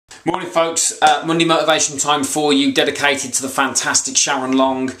Morning folks, Monday motivation time for you, dedicated to the fantastic Sharon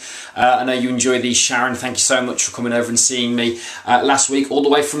Long. I know you enjoy these, Sharon. Thank you so much for coming over and seeing me last week all the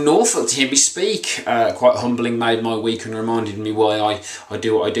way from Norfolk to hear me speak. Quite humbling, made my week and reminded me why I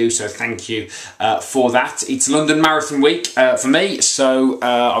do what I do, so thank you for that. It's London Marathon week for me, so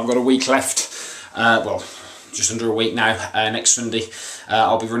I've got a week left, well, just under a week now. Next Sunday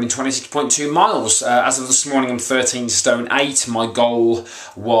I'll be running 26.2 miles. As of this morning I'm 13 stone 8. My goal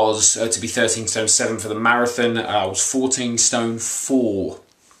was to be 13 stone 7 for the marathon. I was 14 stone 4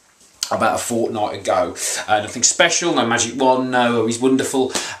 about a fortnight ago. Nothing special, no magic wand, no, he's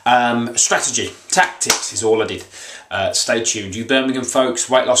wonderful. Strategy, tactics is all I did. Stay tuned. You Birmingham folks,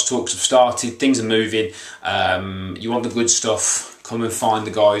 weight loss talks have started, things are moving. You want the good stuff, come and find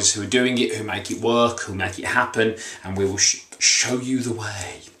the guys who are doing it, who make it work, who make it happen, and we will show you the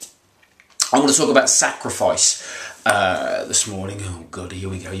way. I want to talk about sacrifice this morning. Oh God, here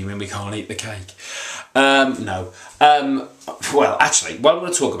we go. You mean we can't eat the cake? No. Well, actually, what I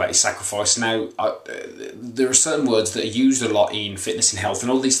want to talk about is sacrifice. Now, there are certain words that are used a lot in fitness and health and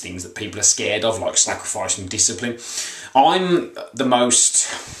all these things that people are scared of, like sacrifice and discipline.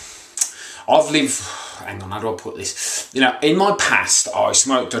 I've lived, hang on, how do I put this? You know, in my past, I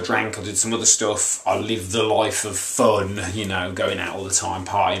smoked, I drank, I did some other stuff. I lived the life of fun, you know, going out all the time,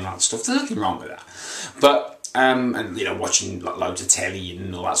 partying and that stuff. There's nothing wrong with that. But, and, you know, watching like, loads of telly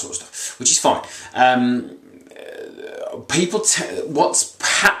and all that sort of stuff, which is fine. What's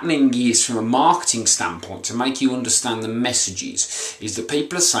happening is, from a marketing standpoint, to make you understand the messages, is that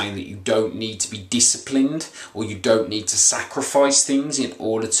people are saying that you don't need to be disciplined or you don't need to sacrifice things in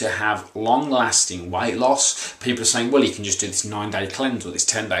order to have long-lasting weight loss. People are saying, well, you can just do this 9-day cleanse or this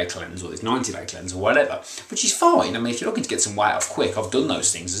 10-day cleanse or this 90-day cleanse or whatever, which is fine. I mean, if you're looking to get some weight off quick, I've done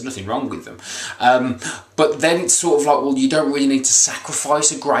those things, there's nothing wrong with them. But then it's sort of like, well, you don't really need to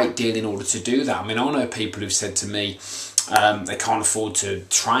sacrifice a great deal in order to do that. I mean, I know people who've said to me, they can't afford to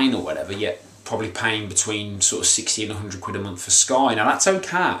train or whatever, yet probably paying between sort of 60 and 100 quid a month for Sky. Now that's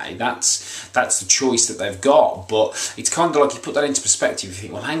okay, that's the choice that they've got, but it's kind of like, you put that into perspective, you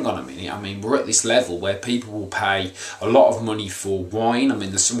think, well, hang on a minute, I mean, we're at this level where people will pay a lot of money for wine. I mean,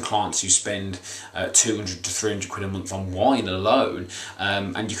 there's some clients who spend 200 to 300 quid a month on wine alone,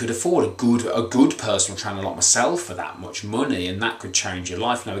 and you could afford a good personal trainer like myself for that much money, and that could change your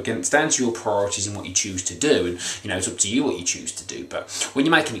life. Now again, it's down to your priorities and what you choose to do, and you know, it's up to you what you choose to do. But when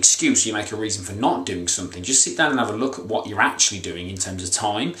you make an excuse, you make a reason for not doing something, just sit down and have a look at what you're actually doing in terms of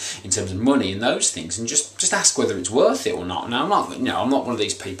time, in terms of money and those things, and just ask whether it's worth it or not. Now, I'm not one of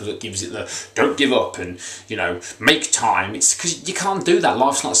these people that gives it the don't give up and, you know, make time. It's because you can't do that.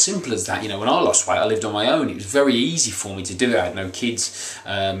 Life's not as simple as that. You know, when I lost weight, I lived on my own. It was very easy for me to do it. I had no kids,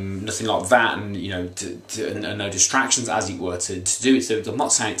 nothing like that, and you know, and no distractions, as it were, to do it. So I'm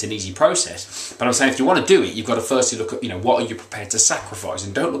not saying it's an easy process, but I'm saying if you want to do it, you've got to firstly look at, you know, what are you prepared to sacrifice,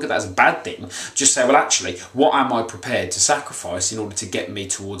 and don't look at that as a bad thing. Just say, well, actually, what am I prepared to sacrifice in order to get me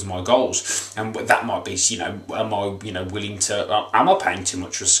towards my goals? And that might be, you know, am I, you know, willing to, am I paying too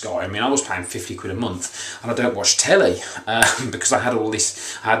much for Sky? I mean, I was paying 50 quid a month, and I don't watch telly because I had all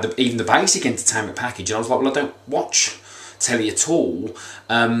this, I had even the basic entertainment package, and I was like, well, I don't watch telly at all.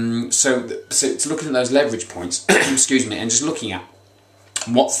 So it's looking at those leverage points, excuse me, and just looking at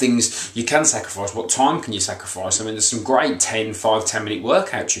what things you can sacrifice, what time can you sacrifice. I mean, there's some great 5-10 minute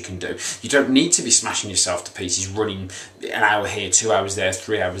workouts you can do. You don't need to be smashing yourself to pieces, running an hour here, 2 hours there,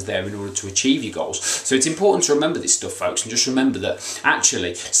 3 hours there in order to achieve your goals. So it's important to remember this stuff, folks, and just remember that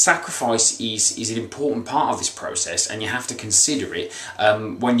actually sacrifice is an important part of this process, and you have to consider it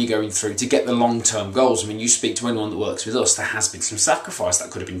when you're going through to get the long-term goals. I mean, you speak to anyone that works with us, there has been some sacrifice.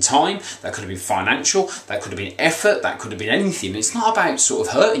 That could have been time, that could have been financial, that could have been effort, that could have been anything. It's not about sort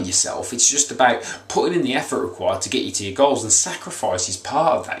of hurting yourself, it's just about putting in the effort required to get you to your goals, and sacrifice is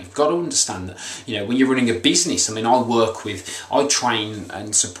part of that. You've got to understand that, you know, when you're running a business, I mean, I train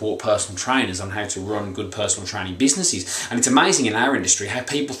and support personal trainers on how to run good personal training businesses, and it's amazing in our industry how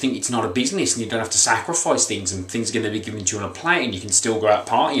people think it's not a business and you don't have to sacrifice things, and things are going to be given to you on a plate, and you can still go out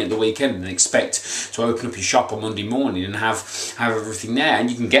partying at the weekend and expect to open up your shop on Monday morning and have everything there. And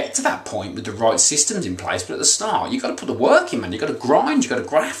you can get to that point with the right systems in place, but at the start you've got to put the work in, man. You've got to grind, you've got to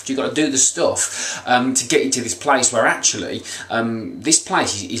graft, you've got to do the stuff to get you to this place where actually this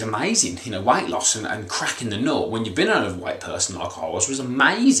place is amazing. You know, weight loss and cracking the nut when you've been an overweight person like I was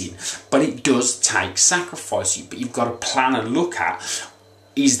amazing, but it does take sacrifice. But you've got to plan and look at,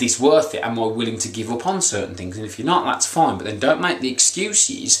 is this worth it? Am I willing to give up on certain things? And if you're not, that's fine, but then don't make the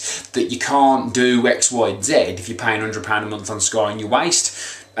excuses that you can't do X, Y, Z if you're paying £100 a month on Sky and you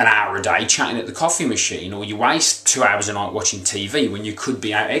waste an hour a day chatting at the coffee machine, or you waste 2 hours a night watching TV when you could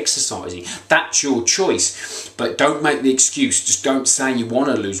be out exercising. That's your choice. But don't make the excuse. Just don't say you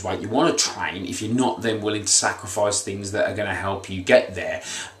want to lose weight, you want to train, if you're not then willing to sacrifice things that are going to help you get there.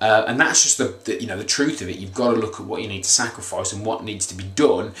 And that's just the truth of it. You've got to look at what you need to sacrifice and what needs to be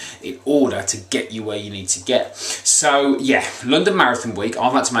done in order to get you where you need to get. So yeah, London Marathon Week,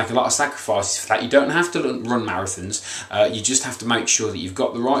 I've had to make a lot of sacrifices for that. You don't have to run marathons. You just have to make sure that you've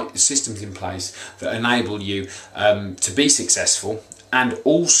got the right systems in place that enable you to be successful, and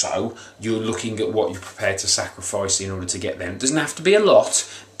also you're looking at what you're prepared to sacrifice in order to get there. It doesn't have to be a lot,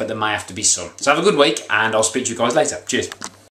 but there may have to be some. So have a good week, and I'll speak to you guys later. Cheers.